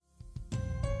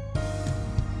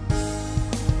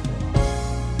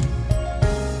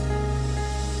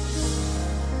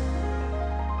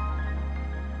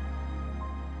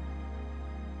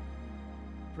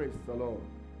Praise the Lord.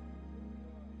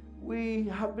 We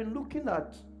have been looking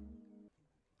at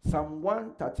Psalm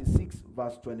 136,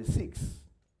 verse 26.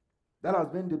 That has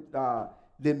been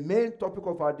the main topic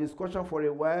of our discussion for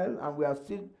a while, and we are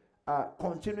still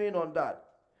continuing on that.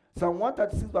 Psalm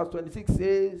 136, verse 26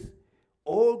 says,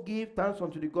 "Oh, give thanks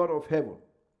unto the God of heaven,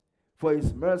 for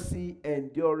his mercy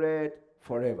endureth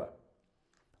forever."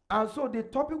 And so the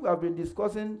topic we have been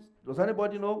discussing, does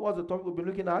anybody know what's the topic we've been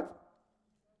looking at?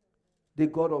 The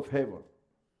God of heaven.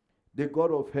 The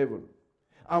God of heaven.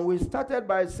 And we started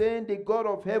by saying the God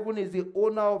of heaven is the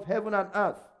owner of heaven and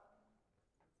earth.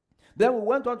 Then we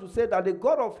went on to say that the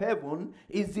God of heaven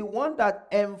is the one that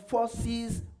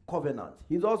enforces covenant.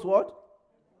 He does what?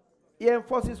 He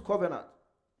enforces covenant.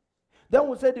 Then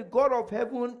we said the God of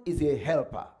heaven is a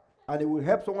helper. And he will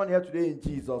help someone here today in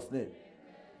Jesus' name.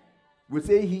 We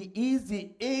say he is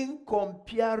the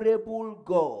incomparable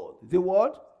God. The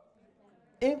what?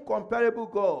 Incomparable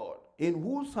God, in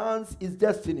whose hands is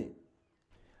destiny.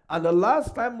 And the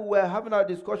last time we were having our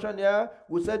discussion here,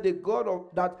 we said the God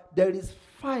of that there is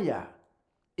fire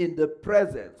in the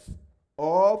presence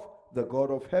of the God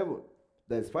of heaven.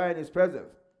 There is fire in his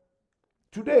presence.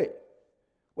 Today,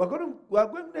 we are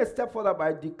going a step further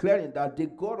by declaring that the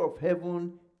God of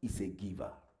heaven is a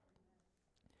giver.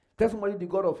 Tell somebody, the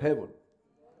God of heaven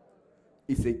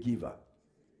is a giver.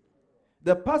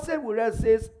 The passage we read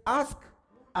says, "Ask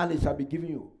and it shall be given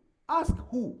you." Ask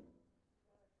who?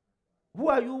 Who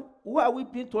are you? Who are we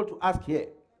being told to ask here?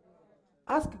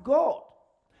 Ask God.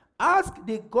 Ask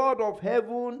the God of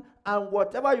heaven, and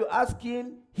whatever you ask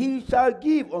him, he shall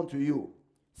give unto you.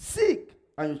 Seek,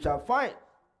 and you shall find.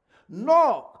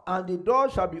 Knock, and the door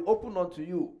shall be opened unto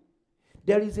you.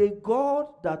 There is a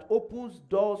God that opens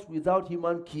doors without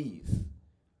human keys.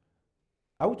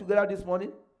 Are we together this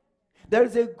morning? There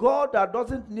is a God that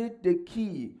doesn't need the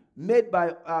key made by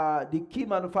the key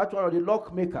manufacturer or the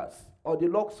lock makers or the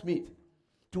locksmith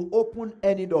to open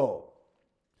any door.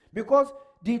 Because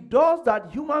the doors that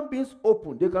human beings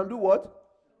open, they can do what?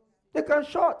 They can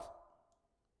shut.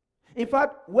 In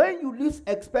fact, when you least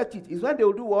expect it is when they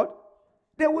will do what?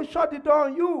 They will shut the door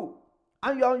on you,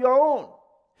 and you're on your own.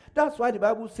 That's why the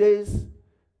Bible says,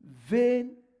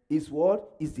 vain is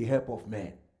what? Is the help of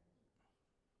men.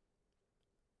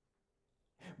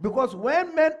 Because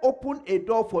when men open a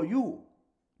door for you,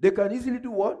 they can easily do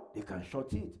what? They can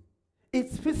shut it.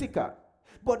 It's physical.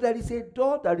 But there is a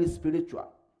door that is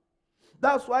spiritual.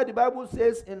 That's why the Bible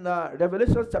says in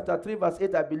Revelation chapter 3 verse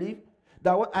 8, I believe,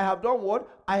 that what I have done what?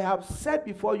 I have set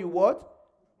before you what?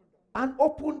 An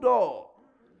open door.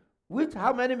 Which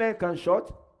how many men can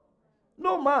shut?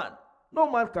 No man.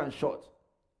 No man can shut.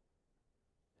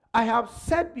 I have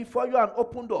set before you an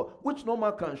open door, which no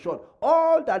man can shut.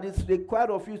 All that is required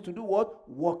of you is to do what?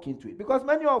 Walk into it. Because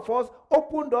many of us,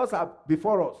 open doors are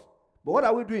before us. But what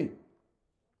are we doing?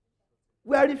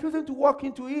 We are refusing to walk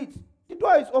into it. The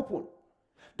door is open.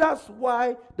 That's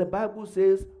why the Bible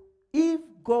says, if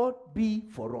God be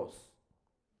for us,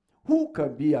 who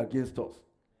can be against us?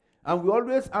 And we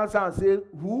always answer and say,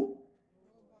 who?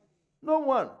 No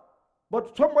one.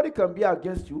 But somebody can be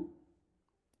against you.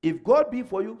 If God be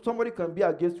for you, somebody can be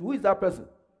against you. Who is that person?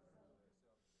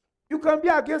 You can be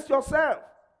against yourself.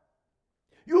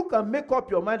 You can make up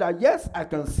your mind that, yes, I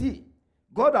can see.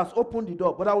 God has opened the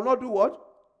door, but I will not do what?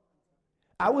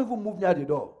 I won't even move near the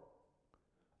door.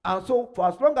 And so, for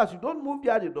as long as you don't move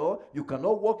near the door, you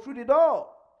cannot walk through the door.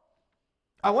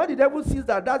 And when the devil sees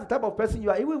that that's the type of person you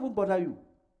are, he won't even bother you.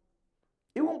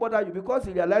 He won't bother you because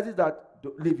he realizes that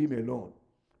leave him alone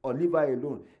or leave her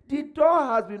alone. The door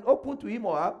has been opened to him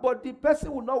or her, but the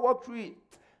person will not walk through it.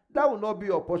 That will not be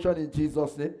your portion in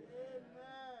Jesus' name.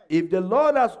 If the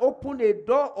Lord has opened a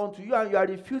door unto you and you are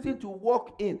refusing to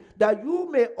walk in, that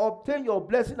you may obtain your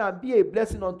blessing and be a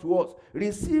blessing unto us,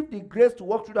 receive the grace to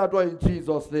walk through that door in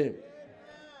Jesus' name. Amen.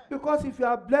 Because if you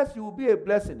are blessed, you will be a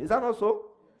blessing. Is that not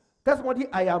so? Tell somebody,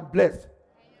 I am blessed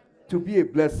to be a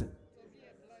blessing.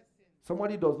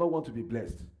 Somebody does not want to be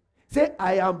blessed. Say,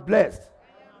 I am blessed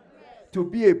to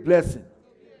be a blessing.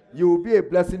 You will be a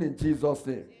blessing in Jesus'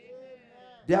 name.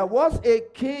 There was a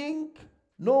king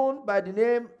known by the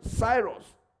name Cyrus.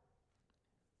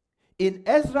 In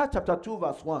Ezra chapter 2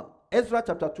 verse 1. Ezra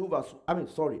chapter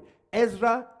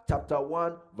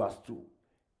 1 verse 2.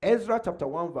 Ezra chapter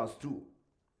 1 verse 2.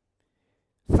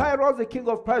 Cyrus, the king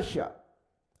of Persia,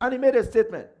 and he made a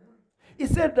statement. He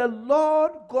said, the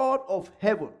Lord God of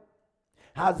heaven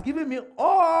has given me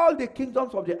all the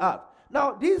kingdoms of the earth.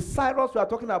 Now, this Cyrus we are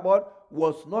talking about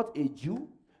was not a Jew,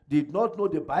 did not know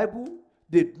the Bible,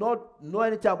 did not know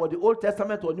anything about the Old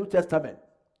Testament or New Testament.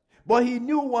 But he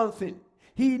knew one thing.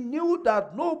 He knew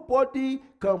that nobody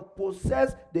can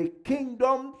possess the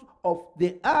kingdoms of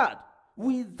the earth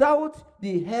without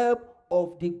the help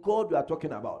of the God we are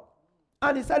talking about.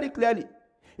 And he said it clearly.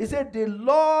 He said, the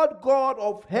Lord God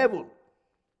of heaven.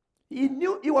 He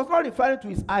knew he was not referring to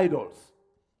his idols.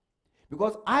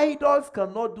 Because idols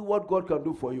cannot do what God can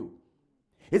do for you.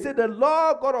 He said, the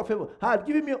Lord God of heaven had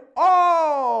given me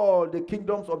all the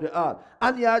kingdoms of the earth.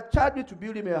 And he had charged me to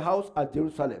build him a house at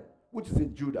Jerusalem, which is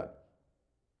in Judah.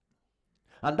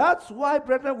 And that's why,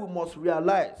 brethren, we must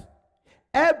realize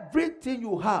everything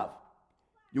you have,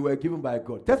 you were given by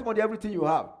God. Testimony, everything you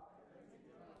have,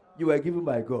 you were given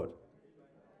by God.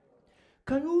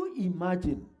 Can you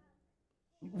imagine?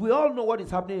 We all know what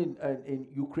is happening in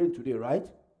Ukraine today, right?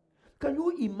 Can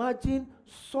you imagine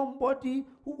somebody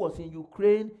who was in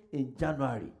Ukraine in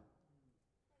January?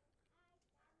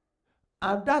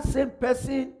 And that same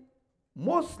person,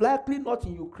 most likely not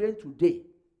in Ukraine today.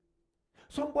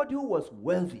 Somebody who was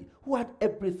wealthy, who had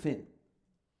everything,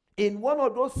 in one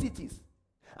of those cities.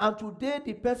 And today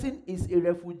the person is a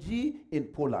refugee in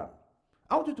Poland.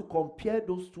 I want you to compare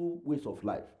those two ways of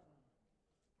life.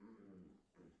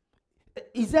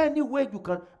 Is there any way you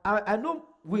can? I know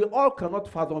we all cannot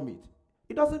fathom it.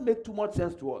 It doesn't make too much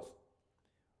sense to us.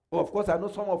 Well, of course, I know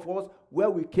some of us, where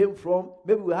we came from,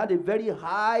 maybe we had a very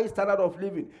high standard of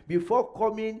living. Before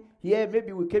coming here,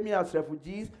 maybe we came in as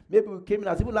refugees, maybe we came in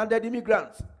as even landed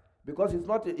immigrants. Because it's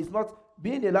not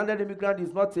being a landed immigrant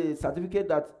is not a certificate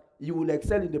that you will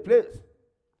excel in the place.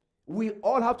 We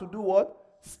all have to do what?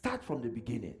 Start from the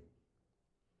beginning.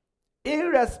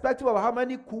 Irrespective of how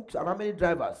many cooks and how many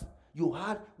drivers you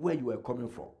had where you were coming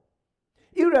from.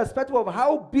 Irrespective of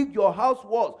how big your house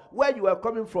was, where you were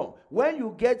coming from. When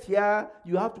you get here,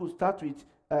 you have to start with,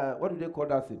 what do they call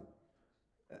that thing?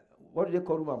 What do they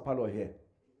call room and parlor here?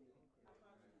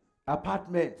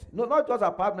 Apartment. No, not just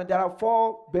apartment. There are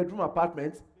 4-bedroom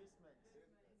apartments.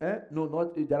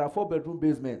 No, there are 4-bedroom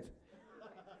basements.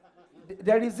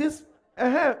 There is this,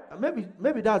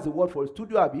 maybe that's the word for it,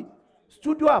 studio, Abby.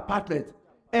 Studio apartment.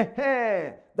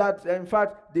 That in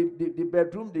fact the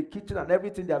bedroom, the kitchen and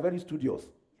everything, they are very studious.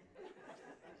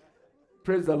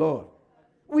 Praise the Lord.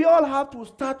 We all have to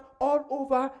start all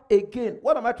over again.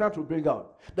 What am I trying to bring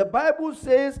out? The Bible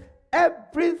says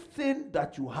everything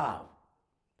that you have.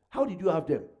 How did you have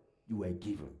them? You were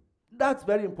given. That's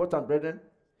very important, brethren.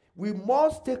 We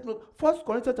must take note. 1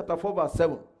 Corinthians chapter 4 verse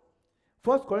 7.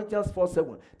 1 Corinthians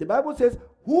 4:7. The Bible says,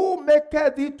 who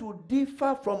maketh thee to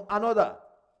differ from another?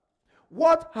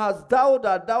 What hast thou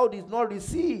that thou didst not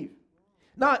receive?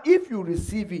 Now, if you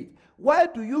receive it, why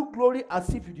do you glory as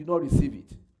if you did not receive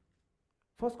it?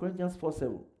 1 Corinthians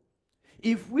 4:7.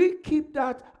 If we keep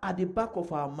that at the back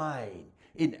of our mind,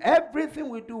 in everything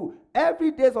we do,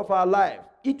 every day of our life,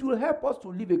 it will help us to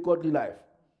live a godly life.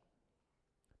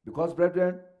 Because,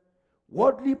 brethren,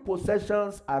 worldly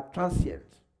possessions are transient.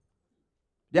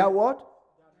 They are what?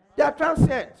 They are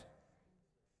transient.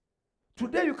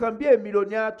 Today you can be a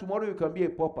millionaire, tomorrow you can be a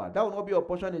pauper. That will not be your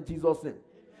portion in Jesus' name.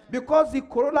 Because the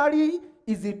corollary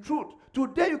is the truth.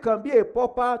 Today you can be a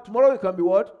pauper, tomorrow you can be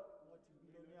what?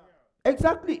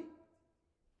 Exactly.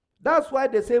 That's why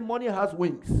they say money has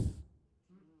wings.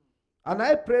 And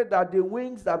I pray that the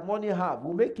wings that money have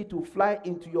will make it to fly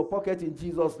into your pocket in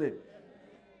Jesus' name.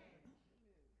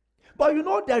 But you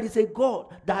know there is a God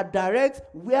that directs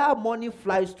where money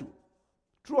flies to.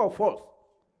 True or false?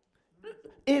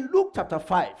 In Luke chapter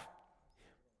 5,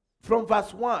 from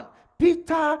verse 1,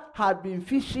 Peter had been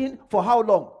fishing for how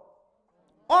long?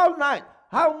 All night.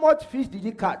 How much fish did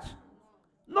he catch?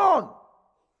 None.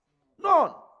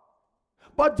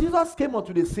 But Jesus came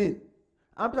onto the scene.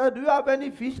 And Peter said, do you have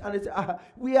any fish? And he said,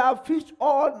 we have fished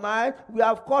all night. We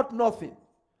have caught nothing.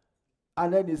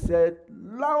 And then he said,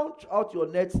 launch out your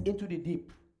nets into the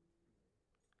deep.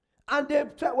 And they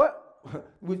said, well,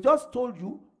 we just told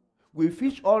you, we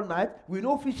fish all night. We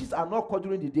know fishes are not caught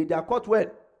during the day. They are caught when?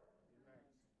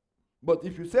 But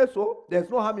if you say so, there's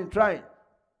no harm in trying.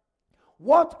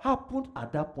 What happened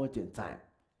at that point in time?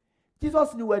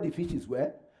 Jesus knew where the fishes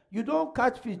were. You don't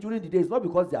catch fish during the day. It's not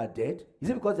because they are dead. Is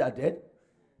it because they are dead?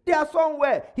 They are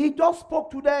somewhere. He just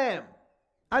spoke to them.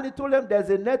 And he told them, there's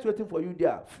a net waiting for you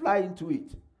there. Fly into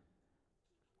it.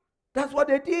 That's what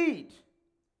they did.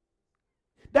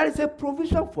 There is a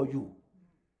provision for you.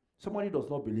 Somebody does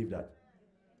not believe that.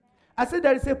 I said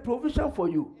there is a provision for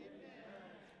you.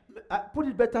 I put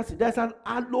it better. There's an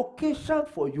allocation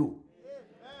for you.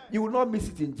 You will not miss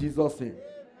it in Jesus' name.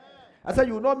 I said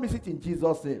you will not miss it in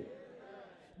Jesus' name.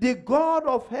 The God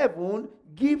of heaven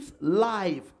gives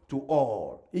life to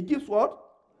all. He gives what?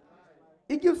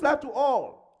 He gives life to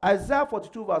all. Isaiah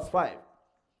 42 verse 5.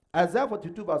 Isaiah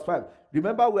 42 verse 5.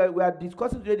 Remember, we are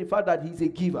discussing today the fact that he's a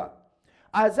giver.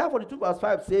 Isaiah 42 verse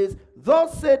 5 says,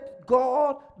 "Thus said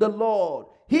God the Lord,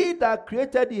 he that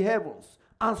created the heavens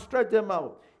and stretched them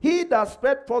out, he that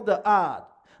spread forth the earth,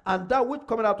 and that which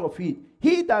cometh out of it,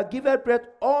 he that giveth breath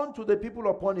unto the people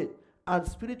upon it, and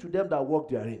spirit to them that walk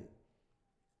therein."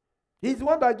 He's the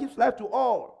one that gives life to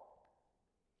all.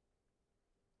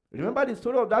 Remember the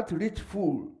story of that rich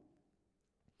fool.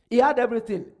 He had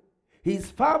everything. His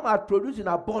farm had produced in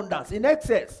abundance, in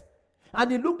excess.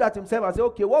 And he looked at himself and said,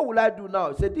 okay, what will I do now?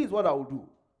 He said, this is what I will do.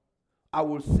 I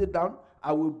will sit down,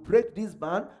 I will break this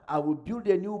barn, I will build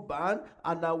a new barn,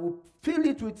 and I will fill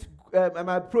it with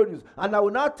my produce. And I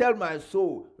will now tell my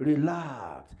soul,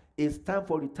 relax, it's time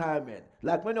for retirement.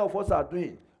 Like many of us are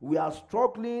doing. We are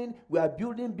struggling, we are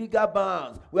building bigger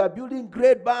barns, we are building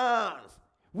great barns.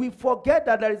 We forget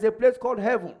that there is a place called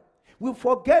heaven. We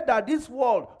forget that this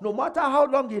world, no matter how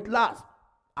long it lasts,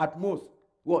 at most,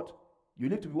 what? You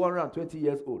need to be 120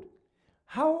 years old.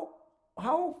 How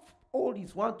old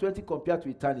is 120 compared to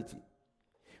eternity?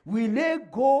 We lay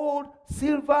gold,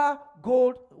 silver,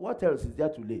 gold. What else is there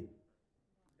to lay?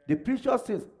 The precious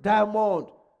things, diamond.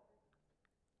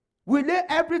 We lay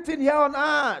everything here on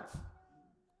earth.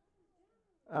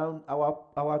 And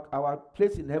our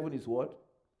place in heaven is what?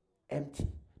 Empty.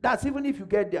 That's even if you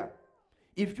get there.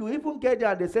 If you even get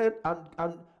there and they say,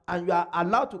 and you are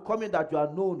allowed to come in that you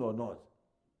are known or not.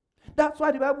 That's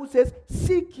why the Bible says,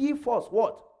 seek ye first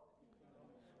what?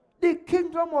 The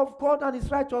kingdom of God and his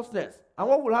righteousness. And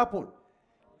what will happen?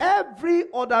 Every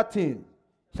other thing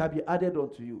shall be added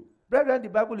unto you. Brethren, the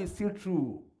Bible is still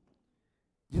true.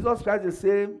 Jesus Christ is the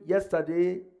same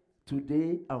yesterday,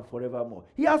 today, and forevermore.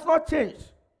 He has not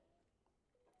changed.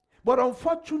 But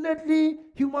unfortunately,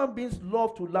 human beings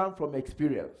love to learn from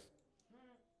experience.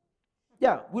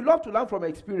 Yeah, we love to learn from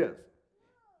experience.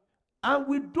 And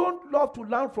we don't love to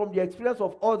learn from the experience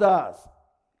of others.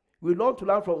 We love to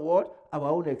learn from what? Our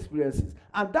own experiences.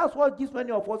 And that's what gives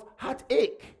many of us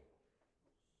heartache.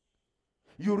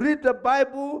 You read the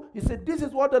Bible, you say, this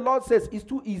is what the Lord says. It's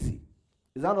too easy.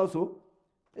 Is that not so?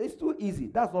 It's too easy.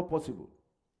 That's not possible.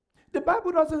 The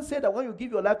Bible doesn't say that when you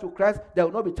give your life to Christ, there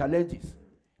will not be challenges.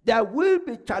 There will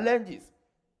be challenges.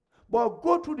 But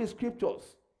go through the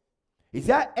scriptures. Is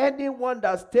there anyone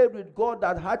that stayed with God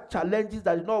that had challenges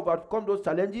that did not overcome those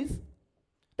challenges?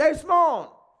 There is none.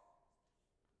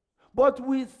 But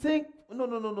we think,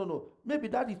 no. Maybe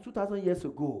that is 2,000 years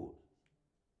ago.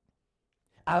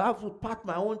 I have to pack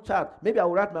my own chart. Maybe I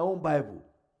will write my own Bible.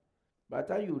 By the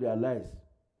time you realize,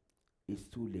 it's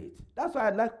too late. That's why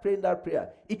I like praying that prayer.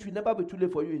 It will never be too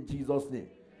late for you in Jesus' name.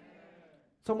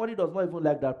 Somebody does not even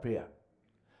like that prayer.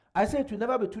 I say it will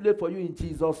never be too late for you in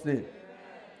Jesus' name.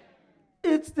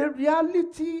 It's the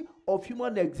reality of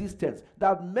human existence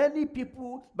that many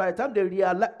people, by the time they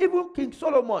realize, even King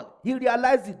Solomon, he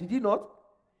realized it, did he not?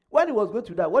 When he was going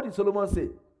to die, what did Solomon say?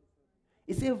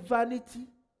 He said, vanity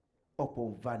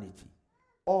upon vanity.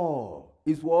 All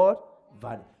is what?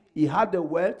 Vanity. He had the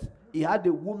wealth, he had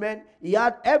the woman, he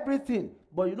had everything.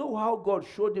 But you know how God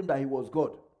showed him that he was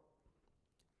God?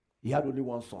 He had only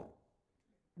one son.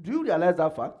 Do you realize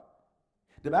that fact?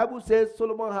 The Bible says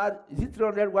Solomon had, is it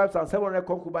 300 wives and 700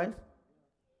 concubines?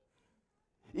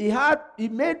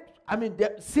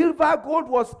 The silver, gold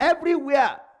was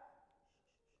everywhere.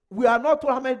 We are not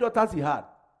told how many daughters he had.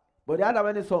 But he had how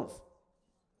many sons?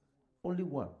 Only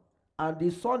one. And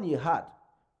the son he had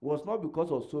was not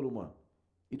because of Solomon.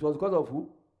 It was because of who?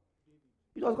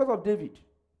 It was because of David.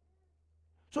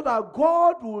 So that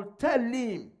God will tell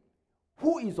him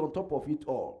who is on top of it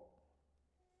all.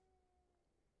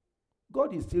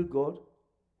 God is still God.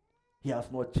 He has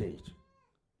not changed.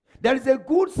 There is a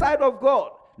good side of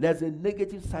God. There's a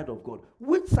negative side of God.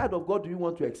 Which side of God do you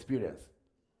want to experience?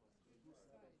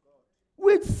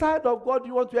 Which side of God do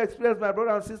you want to experience, my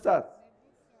brothers and sisters?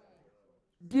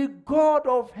 The God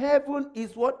of heaven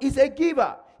is what? Is a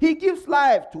giver. He gives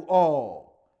life to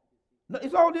all. No,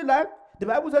 it's not only life. The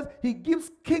Bible says he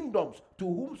gives kingdoms to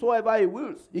whomsoever he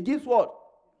wills. He gives what?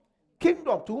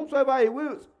 Kingdom to whomsoever he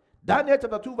wills. Daniel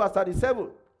chapter 2 verse 37.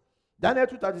 Daniel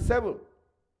 2:37.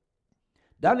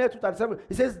 Daniel 2:37.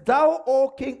 It says, thou, O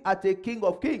king, art a king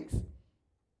of kings.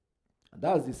 And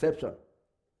that is deception.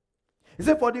 He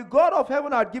said, for the God of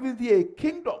heaven had given thee a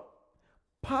kingdom,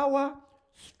 power,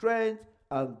 strength,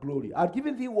 and glory. Had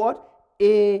given thee what?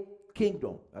 A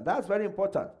kingdom. And that's very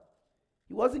important.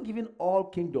 He wasn't given all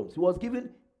kingdoms. He was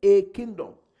given a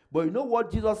kingdom. But you know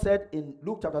what Jesus said in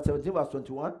Luke chapter 17 verse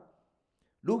 21?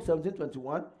 Luke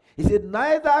 17:21. He said,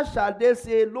 neither shall they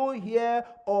say, lo here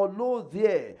or lo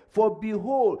there. For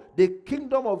behold, the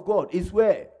kingdom of God is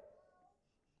where?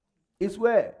 Is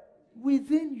where?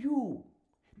 Within you.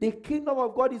 The kingdom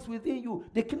of God is within you.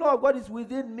 The kingdom of God is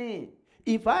within me.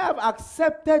 If I have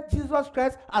accepted Jesus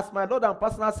Christ as my Lord and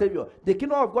personal Savior, the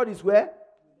kingdom of God is where?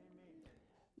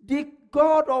 The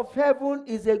God of heaven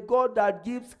is a God that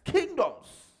gives kingdoms.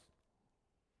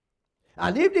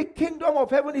 And if the kingdom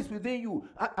of heaven is within you,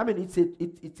 I mean,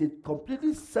 it's a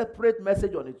completely separate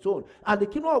message on its own. And the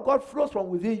kingdom of God flows from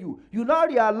within you. You now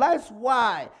realize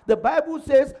why. The Bible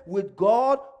says, with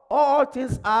God, all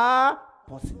things are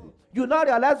possible. You now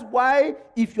realize why,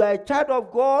 if you are a child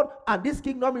of God, and this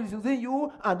kingdom is within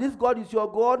you, and this God is your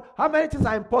God, how many things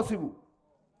are impossible?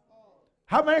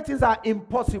 How many things are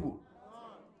impossible?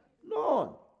 None.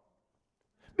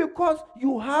 Because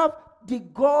you have the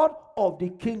God of the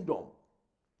kingdom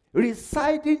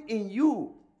residing in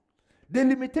you. The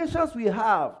limitations we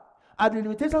have are the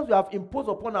limitations we have imposed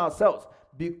upon ourselves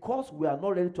because we are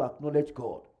not ready to acknowledge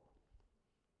God.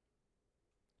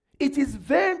 It is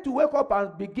vain to wake up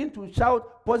and begin to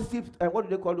shout positive, what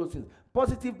do they call those things?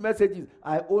 Positive messages.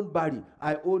 I own Barry.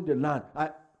 I own the land.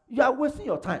 You are wasting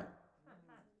your time.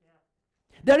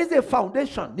 There is a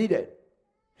foundation needed.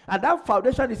 And that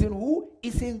foundation is in who?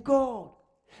 It's in God.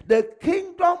 The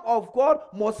kingdom of God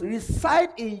must reside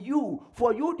in you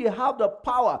for you to have the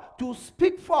power to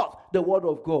speak forth the word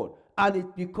of God. And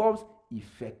it becomes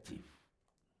effective.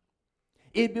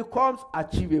 It becomes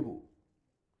achievable.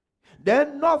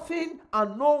 Then nothing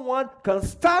and no one can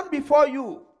stand before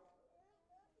you.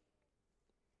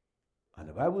 And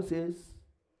the Bible says,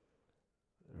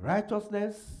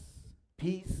 righteousness,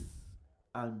 peace,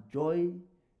 and joy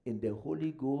in the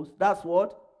Holy Ghost. That's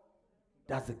what?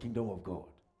 That's the kingdom of God.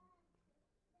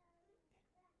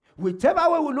 Whichever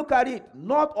way we look at it,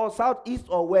 north or south, east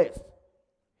or west,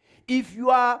 if you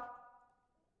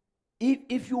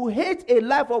hate a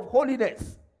life of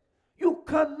holiness, you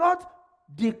cannot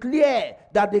declare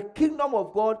that the kingdom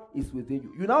of God is within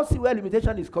you. You now see where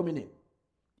limitation is coming in.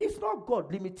 It's not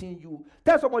God limiting you.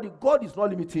 Tell somebody, God is not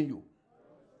limiting you.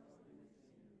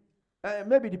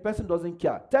 Maybe the person doesn't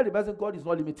care. Tell the person, God is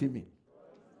not limiting me.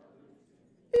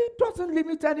 It doesn't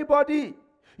limit anybody.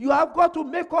 You have got to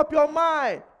make up your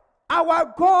mind.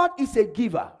 Our God is a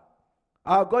giver.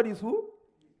 Our God is who?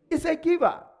 Is a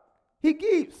giver. He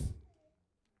gives.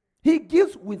 He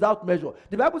gives without measure.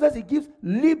 The Bible says he gives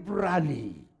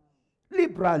liberally.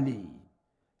 Liberally.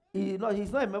 He's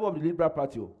not a member of the Liberal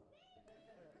Party.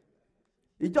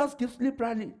 He just gives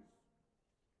liberally.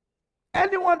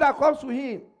 Anyone that comes to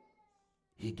him,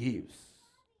 he gives.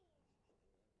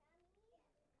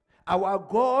 Our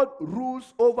God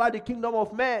rules over the kingdom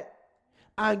of men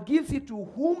and gives it to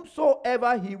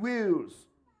whomsoever he wills.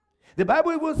 The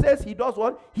Bible even says he does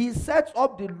what? He sets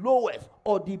up the lowest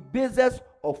or the basest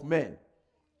of men.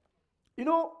 You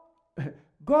know,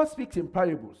 God speaks in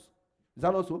parables. Is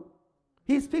that also?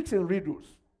 He speaks in riddles.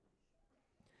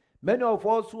 Many of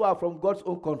us who are from God's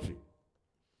own country,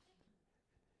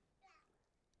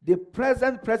 the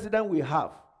present president we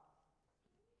have,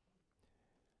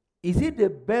 is it the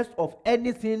best of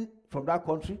anything from that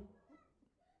country?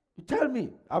 You tell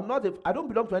me. I don't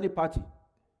belong to any party.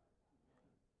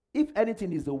 If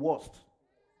anything is the worst,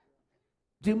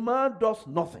 the man does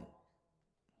nothing.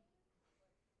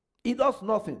 He does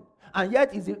nothing. And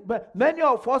yet, many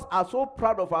of us are so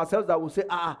proud of ourselves that we say,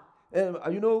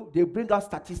 they bring us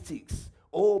statistics.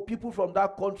 Oh, people from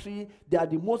that country, they are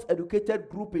the most educated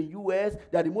group in US,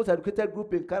 they are the most educated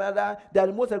group in Canada, they are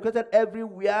the most educated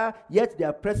everywhere, yet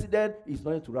their president is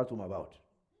nothing to write home about.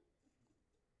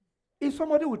 Is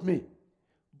somebody with me?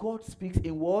 God speaks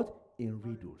in what? In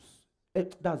riddles.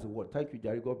 That's the word. Thank you,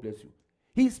 Jerry. God bless you.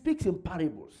 He speaks in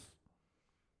parables.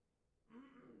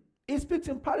 He speaks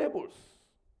in parables.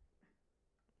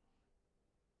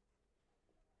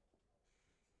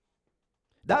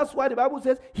 That's why the Bible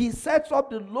says he sets up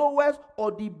the lowest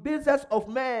or the basest of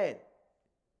men.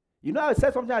 You know, I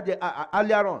said something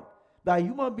earlier on, that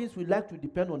human beings will like to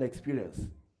depend on experience.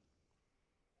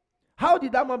 How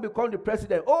did that man become the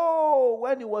president? Oh,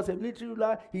 when he was a military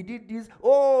ruler, he did this.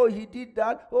 Oh, he did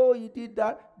that. Oh, he did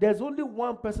that. There's only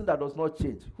one person that does not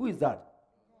change. Who is that?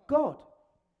 God.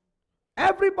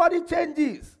 Everybody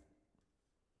changes.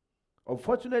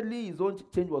 Unfortunately, his own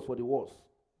change was for the worse.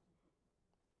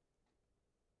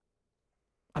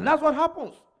 And that's what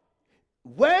happens.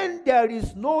 When there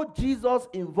is no Jesus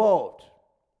involved,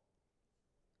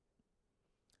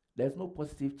 there's no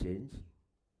positive change.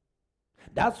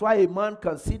 That's why a man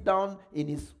can sit down in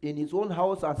his own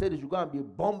house and say they should go and be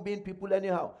bombing people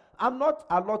anyhow. I'm not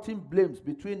allotting blames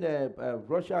between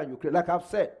Russia and Ukraine. Like I've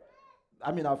said,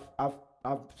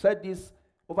 I've said this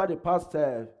over the past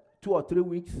 2 or 3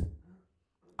 weeks.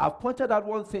 I've pointed out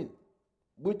one thing.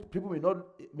 which people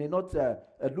may not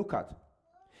look at.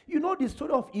 You know the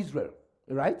story of Israel,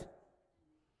 right?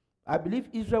 I believe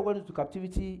Israel went into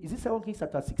captivity. Is it 2 Kings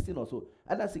chapter 16 or so?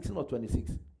 Either 16 or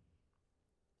 26.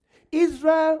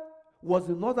 Israel was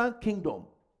the northern kingdom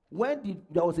when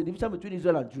there was a division between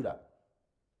Israel and Judah.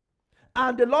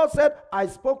 And the Lord said, I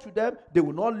spoke to them, they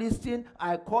will not listen.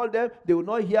 I called them, they will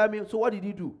not hear me. So what did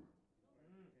he do?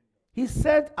 He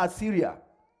sent Assyria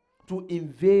to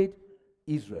invade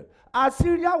Israel.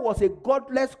 Assyria was a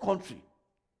godless country.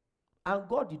 And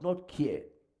God did not care.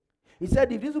 He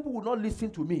said, if these people will not listen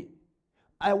to me,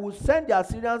 I will send the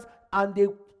Assyrians, and they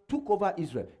took over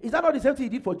Israel. Is that not the same thing he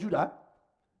did for Judah?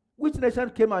 Which nation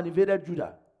came and invaded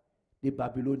Judah? The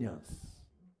Babylonians.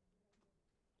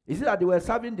 Is it that they were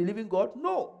serving the living God?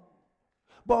 No.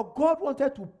 But God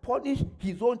wanted to punish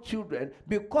his own children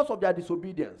because of their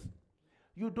disobedience.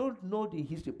 You don't know the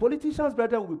history. Politicians,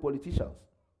 brethren, will be politicians.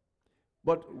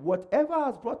 But whatever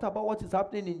has brought about what is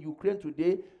happening in Ukraine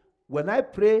today, when I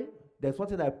pray, there's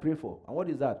something I pray for. And what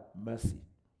is that? Mercy.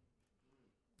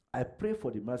 I pray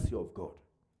for the mercy of God.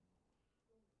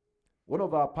 One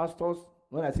of our pastors,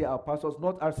 when I say our pastors,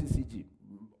 not RCCG,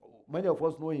 many of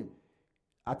us know him.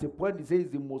 At a point, he says he's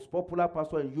the most popular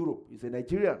pastor in Europe. He's a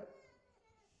Nigerian.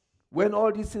 When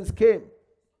all these things came,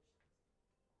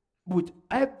 with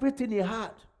everything he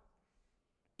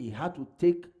had to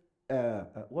take,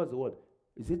 what's the word?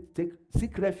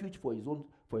 Seek refuge for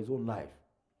his own life.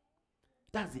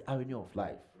 That's the irony of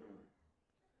life.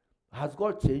 Has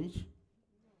God changed?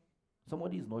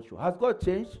 Somebody is not sure. Has God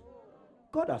changed?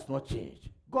 God has not changed.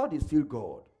 God is still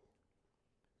God.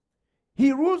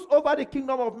 He rules over the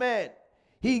kingdom of men.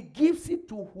 He gives it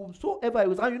to whomsoever he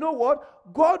wills. And you know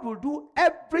what? God will do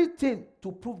everything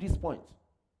to prove this point.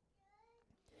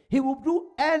 He will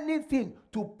do anything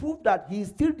to prove that he is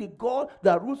still the God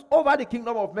that rules over the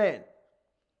kingdom of men.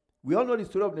 We all know the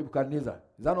story of Nebuchadnezzar.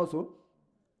 Is that not so?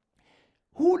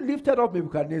 Who lifted up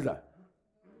Nebuchadnezzar?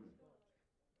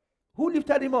 Who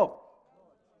lifted him up?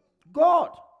 God.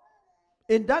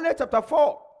 In Daniel chapter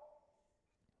 4.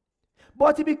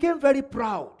 But he became very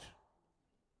proud.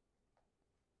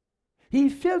 He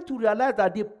failed to realize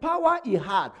that the power he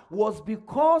had was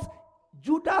because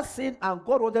Judah sinned and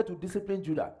God wanted to discipline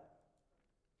Judah.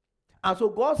 And so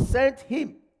God sent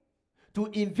him to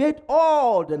invade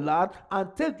all the land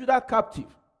and take Judah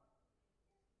captive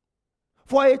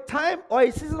for a time or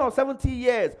a season of 70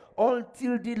 years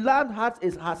until the land has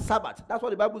Sabbath. That's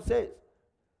what the Bible says.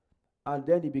 And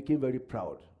then he became very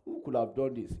proud. Who could have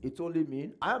done this? It's only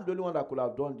me. I am the only one that could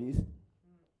have done this.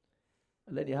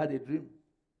 And then he had a dream.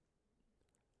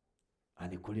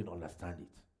 And he couldn't understand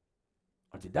it.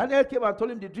 Until Daniel came and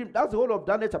told him the dream. That's the whole of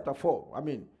Daniel chapter 4. I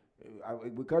mean,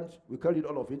 we can't read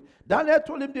all of it. Daniel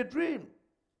told him the dream.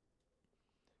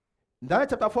 Daniel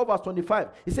chapter 4 verse 25.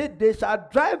 He said, they shall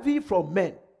drive thee from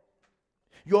men.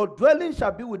 Your dwelling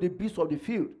shall be with the beasts of the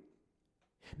field.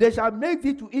 They shall make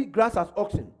thee to eat grass as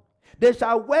oxen. They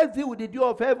shall wet thee with the dew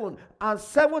of heaven, and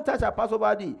 7 times shall pass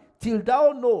over thee, till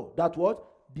thou know that what?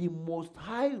 The Most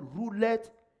High ruleth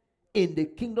in the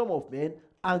kingdom of men,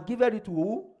 and giveth it to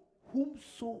who?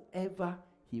 Whomsoever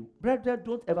he. Brethren,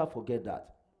 don't ever forget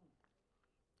that.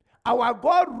 Our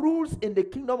God rules in the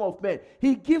kingdom of men.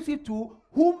 He gives it to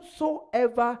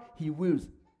whomsoever he wills.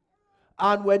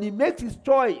 And when he makes his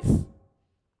choice,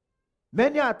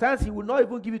 many a times he will not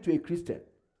even give it to a Christian.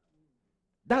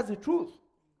 That's the truth.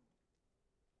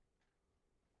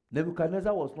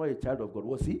 Nebuchadnezzar was not a child of God,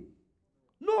 was he?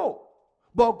 No.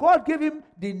 But God gave him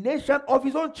the nation of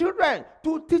his own children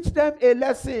to teach them a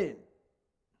lesson.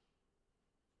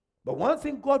 But one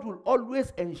thing God will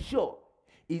always ensure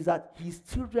is that his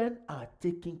children are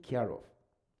taken care of,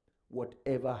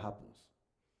 whatever happens.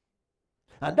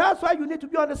 And that's why you need to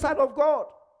be on the side of God,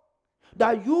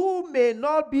 that you may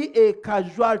not be a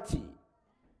casualty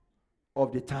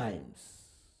of the times.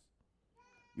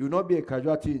 You will not be a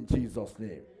casualty in Jesus'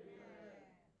 name.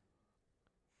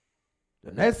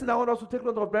 The next thing I want us to take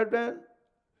note of, brethren,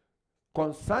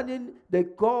 concerning the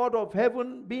God of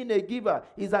heaven being a giver,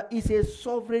 is that he's a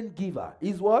sovereign giver.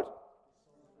 He's what?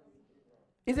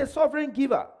 He's a sovereign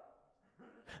giver.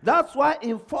 That's why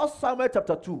in 1 Samuel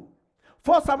chapter 2,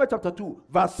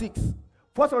 verse 6,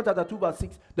 1 Samuel chapter 2, verse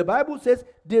 6, the Bible says,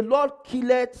 the Lord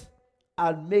killeth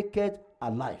and maketh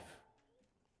alive.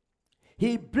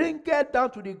 He bringeth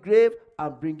down to the grave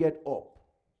and bringeth up.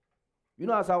 You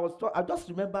know, as I just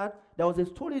remembered, there was a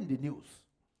story in the news.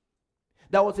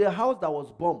 There was a house that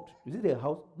was bombed. Is it a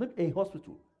house? Maybe a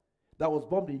hospital that was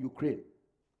bombed in Ukraine.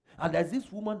 And there's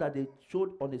this woman that they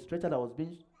showed on a stretcher that was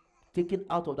being taken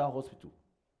out of that hospital.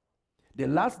 The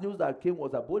last news that came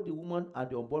was that both the woman and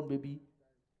the unborn baby,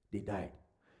 they died.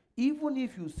 Even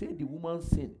if you say the woman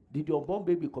sinned, did your unborn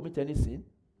baby commit any sin?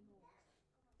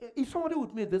 Is somebody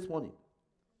with me this morning?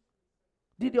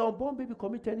 Did the unborn baby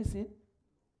commit any sin?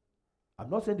 I'm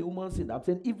not saying the woman sinned. I'm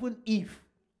saying even if.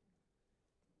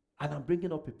 And I'm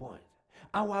bringing up a point.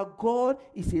 Our God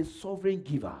is a sovereign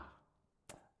giver.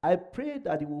 I pray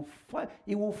that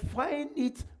He will find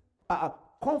it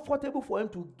comfortable for Him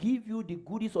to give you the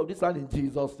goodies of this land in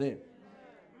Jesus' name.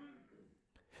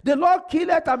 The Lord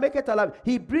killeth and maketh alive.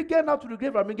 He bringeth out to the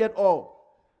grave and bringeth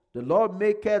all. The Lord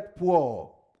maketh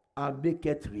poor and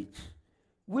maketh rich.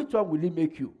 Which one will He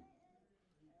make you?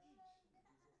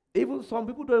 Even some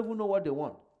people don't even know what they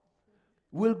want.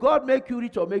 Will God make you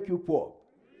rich or make you poor?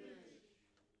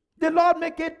 The Lord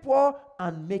maketh poor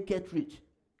and maketh rich.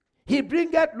 He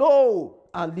bringeth low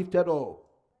and lifteth all.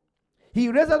 He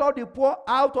raiseth up the poor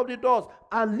out of the dust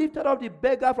and lifted up the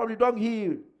beggar from the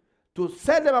dunghill, to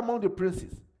set them among the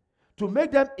princes, to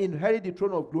make them inherit the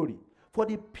throne of glory. For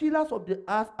the pillars of the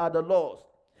earth are the Lord's,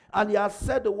 and He has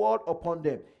set the world upon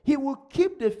them. He will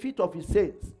keep the feet of His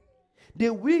saints. The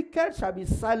wicked shall be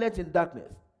silent in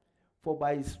darkness, for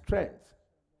by His strength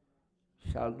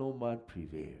shall no man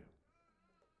prevail.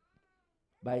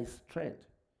 By His strength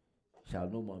shall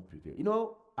no man prevail. You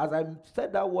know, as I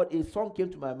said that word, a song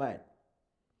came to my mind.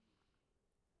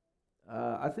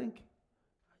 I think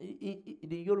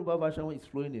the Yoruba version is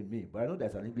flowing in me, but I know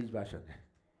there's an English version.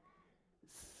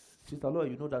 Sister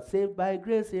Lord, you know that saved by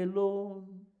grace alone,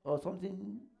 or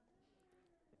something.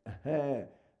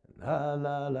 La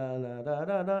la la la la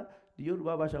la la. The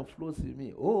Yoruba version flows in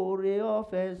me. Ore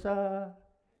ofesa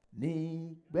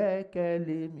ni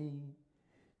gbẹ́kẹ̀lé mi,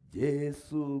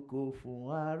 Jésù kò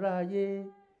fún aráyé,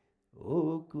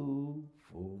 ó kú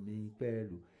fún mi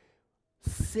pẹ̀lú.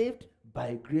 Saved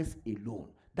by grace alone.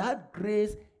 That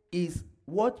grace is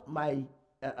what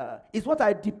is what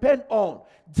I depend on.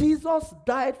 Jesus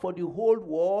died for the whole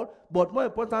world, but more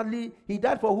importantly, He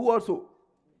died for who also?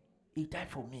 He died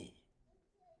for me.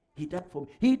 He died for me.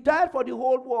 He died for the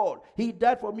whole world. He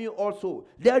died for me also.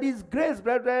 There is grace,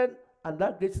 brethren, and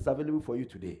that grace is available for you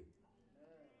today.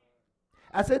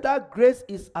 I said that grace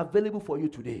is available for you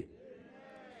today.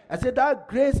 I said that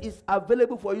grace is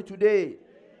available for you today.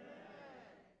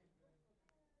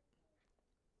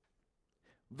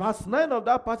 Verse 9 of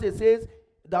that passage says,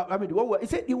 it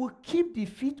said He will keep the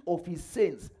feet of His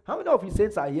saints. How many of His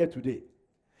saints are here today?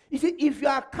 You see, if you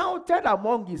are counted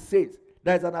among His saints,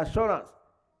 there is an assurance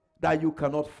that you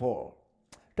cannot fall.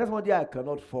 That's one day I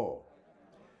cannot fall.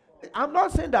 I'm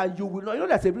not saying that you will not. You know,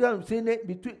 there's a difference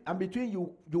between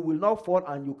you will not fall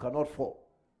and you cannot fall.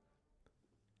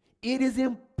 It is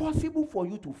impossible for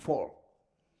you to fall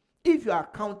if you are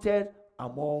counted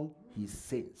among His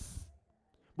saints.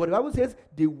 But the Bible says,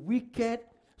 the wicked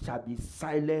shall be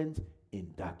silent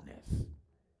in darkness.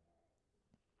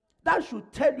 That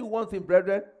should tell you one thing,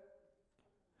 brethren,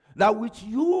 that with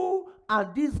you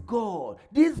and this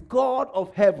God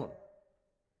of heaven,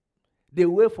 the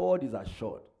way forward is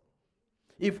assured.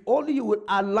 If only you would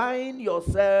align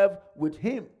yourself with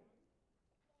Him.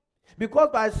 Because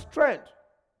by strength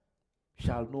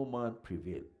shall no man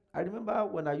prevail. I remember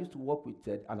when I used to work with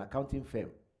an accounting firm.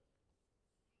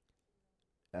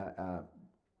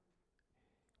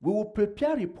 We will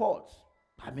prepare reports.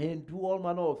 Do all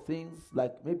manner of things,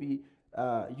 like maybe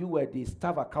you were the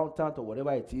staff accountant or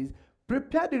whatever it is.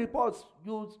 Prepare the reports.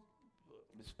 You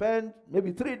spend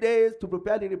maybe 3 days to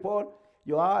prepare the report.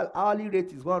 Your hourly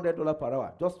rate is $100 per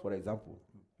hour, just for example.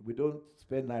 We don't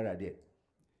spend naira there.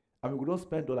 We don't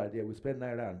spend dollar there. We spend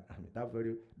naira, and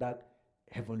that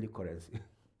heavenly currency.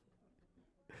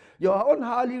 Your own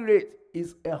hourly rate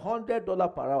is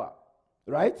 $100 per hour,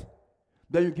 right?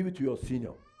 Then you give it to your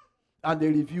senior, and they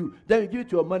review. Then you give it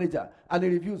to your manager, and they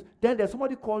reviews. Then there's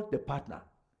somebody called the partner.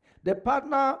 The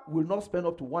partner will not spend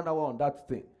up to 1 hour on that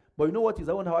thing. But you know what his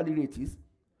own hourly rate is?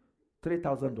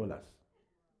 $3,000.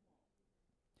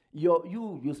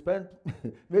 You spend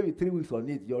maybe 3 weeks on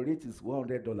it. Your rate is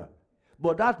 $100.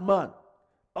 But that man,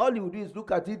 all he will do is look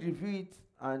at it, review it,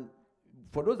 and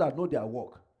for those that know their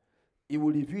work, he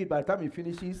will review it. By the time he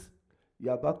finishes, you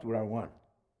are back to round 1.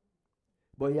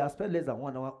 But he has spent less than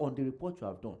 1 hour on the report you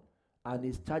have done, and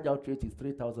his charge out rate is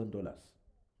 $3,000.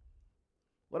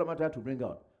 What am I trying to bring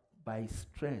out? By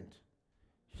strength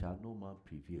shall no man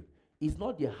prevail. It's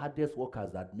not the hardest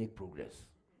workers that make progress.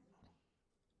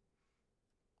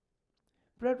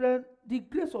 Brethren, the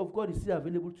grace of God is still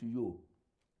available to you.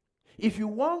 If you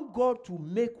want God to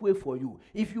make way for you,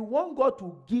 if you want God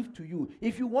to give to you,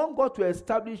 if you want God to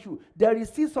establish you, there is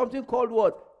still something called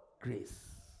what? Grace.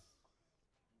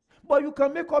 But you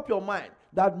can make up your mind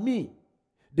that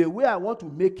the way I want to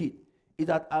make it is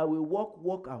that I will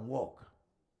walk and walk.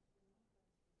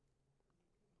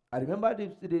 I remember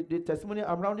the testimony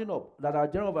I'm rounding up that our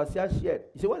general overseer shared.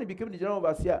 He said when he became the general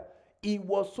overseer, he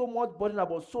was so much burdened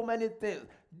about so many things.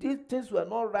 These things were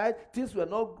not right, things were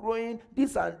not growing,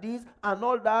 this and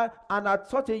all that. And at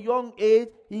such a young age,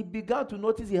 he began to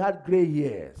notice he had gray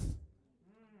hairs.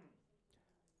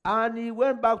 And he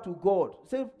went back to God,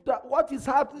 said, what is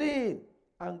happening?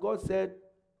 And God said,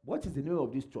 what is the name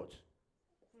of this church?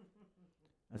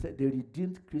 I said, the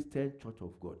Redeemed Christian Church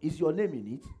of God. Is your name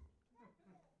in it?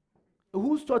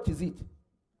 Whose church is it?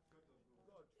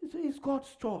 He said, it's God's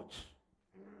church.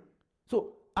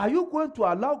 So, are you going to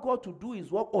allow God to do his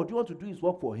work, or do you want to do his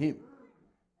work for him?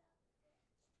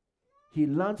 He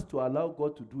learned to allow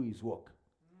God to do his work.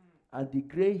 And the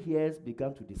gray hairs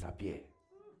began to disappear.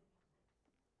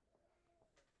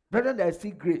 Brethren, there is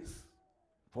still grace.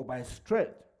 For by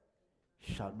strength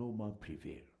shall no man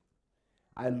prevail.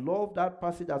 I love that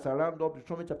passage as I round up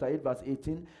Deuteronomy chapter 8 verse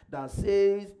 18 that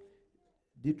says,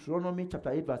 Deuteronomy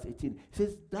chapter 8 verse 18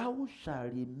 says, thou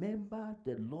shalt remember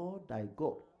the Lord thy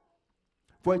God.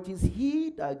 For it is he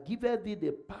that giveth thee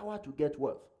the power to get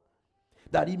wealth,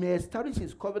 that he may establish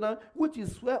his covenant, which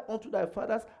is swear unto thy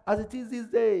fathers, as it is this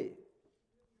day.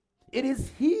 It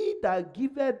is he that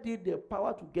giveth thee the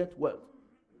power to get wealth.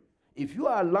 If you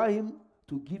allow him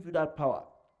to give you that power,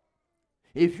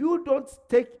 if you don't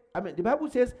take, the Bible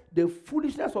says the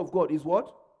foolishness of God is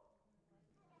what?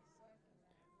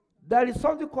 There is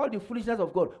something called the foolishness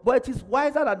of God, but it is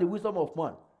wiser than the wisdom of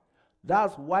man.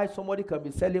 That's why somebody can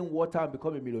be selling water and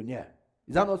become a millionaire.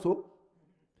 Is that not so?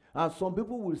 And some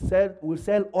people will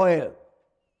sell oil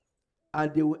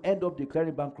and they will end up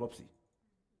declaring bankruptcy.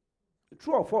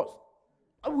 True or false?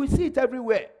 And we see it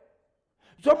everywhere.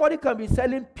 Somebody can be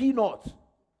selling peanuts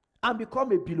and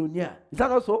become a billionaire. Is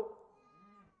that not so?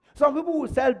 Some people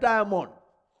will sell diamond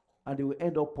and they will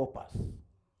end up paupers.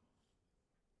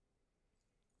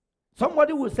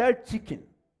 Somebody will sell chicken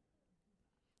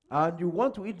and you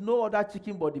want to eat no other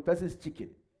chicken but the person's chicken.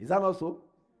 Is that not so?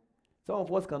 Some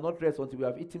of us cannot rest until we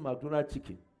have eaten McDonald's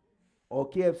chicken or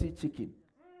KFC chicken.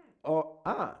 Or,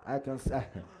 I can say,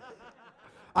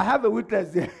 I have a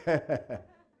witness there.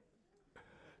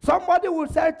 Somebody will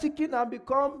sell chicken and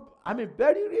become,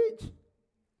 very rich.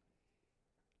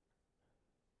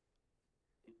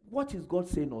 What is God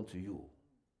saying unto you?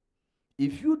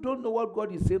 If you don't know what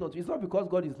God is saying unto you, it's not because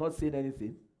God is not saying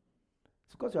anything.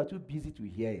 It's because you are too busy to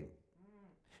hear him.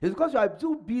 It's because you are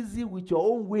too busy with your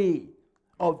own way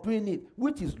of doing it,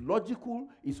 which is logical,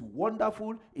 is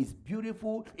wonderful, is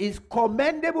beautiful, is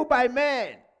commendable by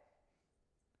men.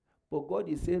 But God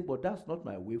is saying, but that's not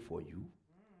my way for you.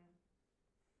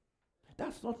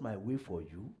 That's not my way for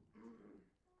you.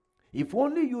 If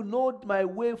only you know my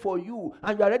way for you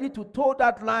and you are ready to toe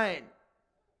that line.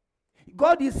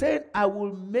 God is saying, I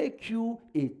will make you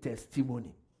a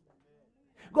testimony.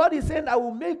 God is saying, I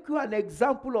will make you an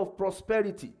example of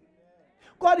prosperity.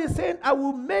 God is saying, I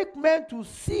will make men to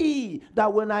see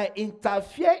that when I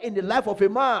interfere in the life of a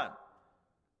man,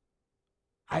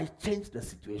 I change the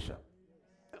situation.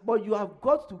 But you have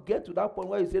got to get to that point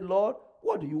where you say, Lord,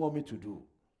 what do you want me to do?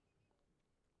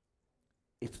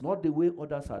 It's not the way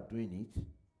others are doing it,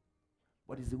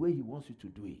 but it's the way he wants you to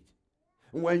do it.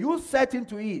 And when you set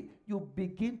into it, you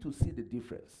begin to see the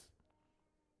difference.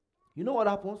 You know what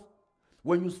happens?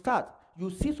 When you start,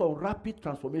 you see some rapid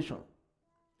transformation.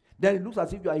 Then it looks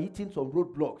as if you are hitting some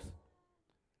roadblocks.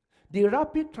 The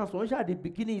rapid transformation at the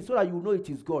beginning is so that you know it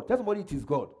is God. Tell somebody it is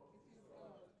God.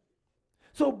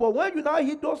 So, but when you now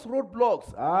hit those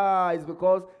roadblocks, it's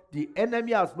because the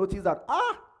enemy has noticed that,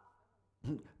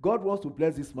 God wants to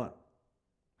bless this man.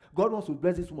 God wants to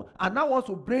bless this woman. And now wants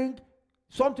to bring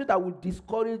something that will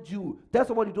discourage you. Tell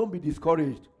somebody, don't be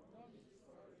discouraged.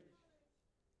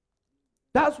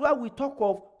 That's why we talk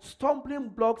of stumbling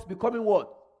blocks becoming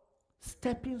what?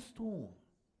 Stepping stone.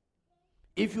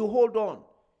 If you hold on,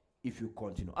 if you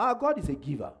continue. Our God is a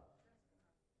giver.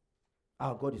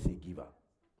 Our God is a giver.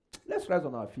 Let's rise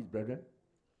on our feet, brethren.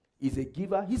 He's a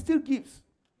giver. He still gives.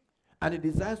 And he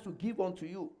desires to give unto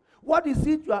you. What is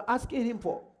it you are asking him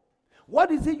for? What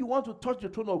is it you want to touch the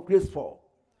throne of grace for?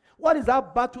 What is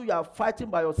that battle you are fighting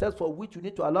by yourself for which you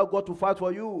need to allow God to fight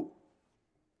for you?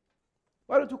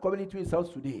 Why don't you communicate to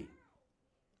yourselves today?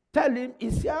 Tell him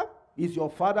he's here, he's your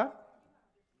father,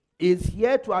 he's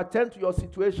here to attend to your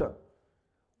situation.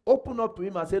 Open up to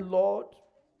him and say, Lord,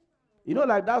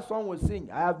 like that song will sing,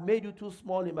 I have made you too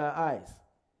small in my eyes.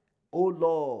 Oh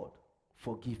Lord,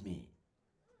 forgive me.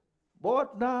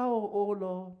 But now, oh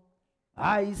Lord,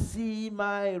 I see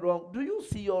my wrong. Do you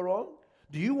see your wrong?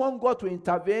 Do you want God to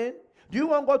intervene? Do you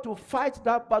want God to fight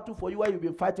that battle for you while you've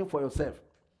been fighting for yourself?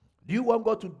 Do you want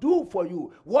God to do for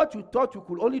you what you thought you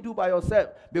could only do by yourself?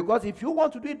 Because if you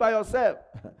want to do it by yourself,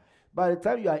 by the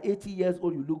time you are 80 years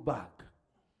old, you look back,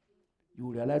 you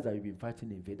will realize that you've been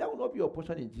fighting in vain. That will not be your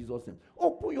portion in Jesus' name.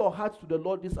 Open your heart to the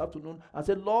Lord this afternoon and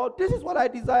say, Lord, this is what I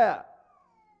desire.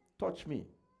 Touch me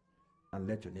and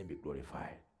let your name be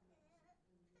glorified.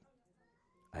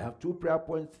 I have 2 prayer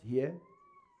points here.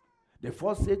 The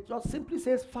first just simply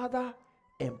says, Father,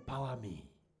 empower me.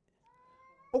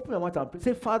 Open your mouth and pray.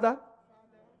 Say, Father,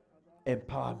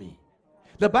 empower me.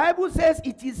 The Bible says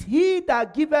it is He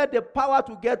that giveth the power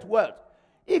to get wealth.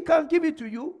 He can give it to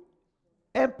you.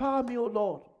 Empower me, O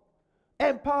Lord.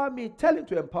 Empower me. Tell Him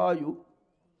to empower you.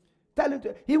 Tell Him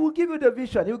to. He will give you the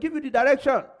vision. He will give you the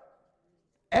direction.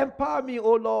 Empower me,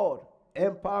 O Lord.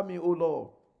 Empower me, O Lord.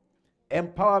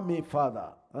 Empower me, Father,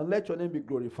 and let your name be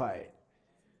glorified.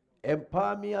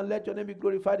 Empower me and let your name be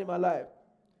glorified in my life.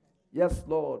 Yes,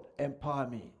 Lord, empower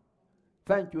me.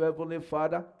 Thank you, Heavenly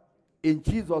Father. In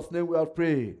Jesus' name we have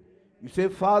prayed. You say,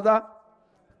 Father,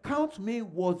 count me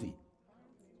worthy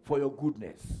for your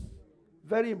goodness.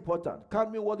 Very important.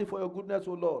 Count me worthy for your goodness,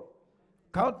 O Lord.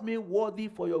 Count me worthy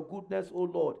for your goodness, O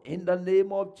Lord, in the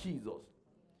name of Jesus.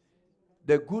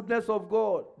 The goodness of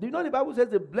God. Do you know the Bible says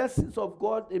the blessings of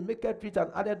God, they make it rich and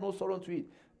added no sorrow to it.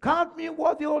 Count me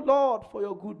worthy, O Lord, for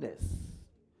your goodness.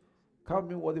 Count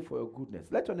me worthy for your goodness.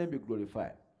 Let your name be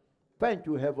glorified. Thank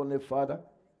you, Heavenly Father.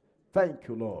 Thank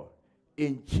you, Lord.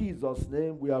 In Jesus'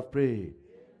 name we have prayed.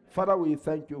 Father, we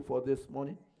thank you for this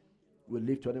morning. We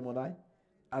lift your name on high.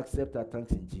 Accept our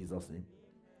thanks in Jesus' name.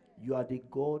 You are the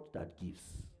God that gives.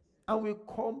 And we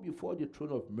come before the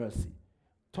throne of mercy.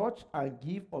 Touch and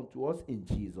give unto us in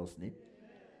Jesus' name.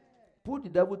 Put the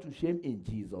devil to shame in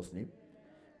Jesus' name.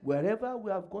 Wherever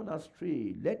we have gone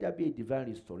astray, let there be a divine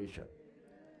restoration.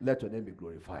 Let your name be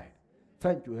glorified.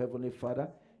 Thank you, Heavenly Father.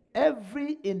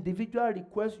 Every individual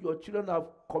request your children have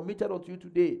committed unto you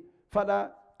today, Father,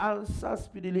 answer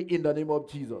speedily in the name of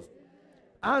Jesus.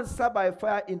 Answer by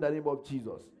fire in the name of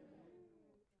Jesus.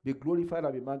 Be glorified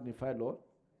and be magnified, Lord,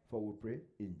 for we pray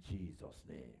in Jesus'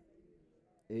 name.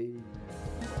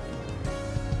 Amen.